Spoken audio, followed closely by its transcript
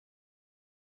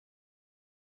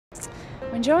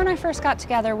When Joe and I first got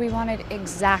together, we wanted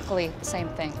exactly the same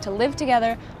thing, to live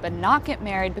together but not get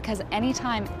married, because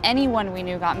anytime anyone we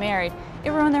knew got married, it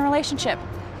ruined their relationship.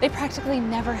 They practically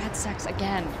never had sex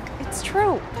again. It's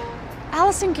true.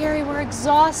 Alice and Gary were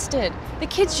exhausted. The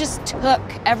kids just took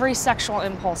every sexual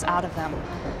impulse out of them.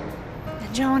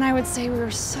 And Joe and I would say we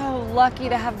were so lucky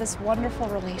to have this wonderful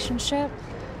relationship.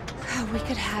 We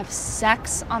could have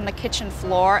sex on the kitchen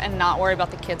floor and not worry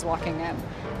about the kids walking in.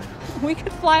 We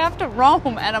could fly off to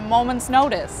Rome at a moment's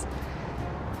notice.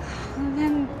 And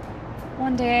then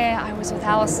one day I was with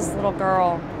Alice's little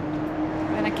girl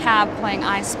in a cab playing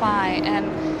I Spy,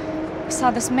 and we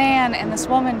saw this man and this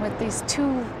woman with these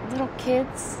two little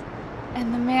kids,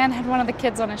 and the man had one of the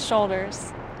kids on his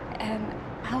shoulders, and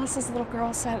Alice's little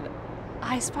girl said,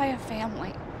 "I spy a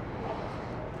family."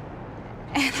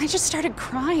 And I just started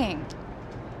crying.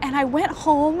 And I went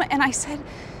home and I said,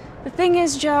 "The thing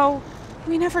is, Joe,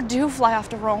 we never do fly off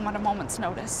to Rome at a moment's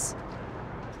notice.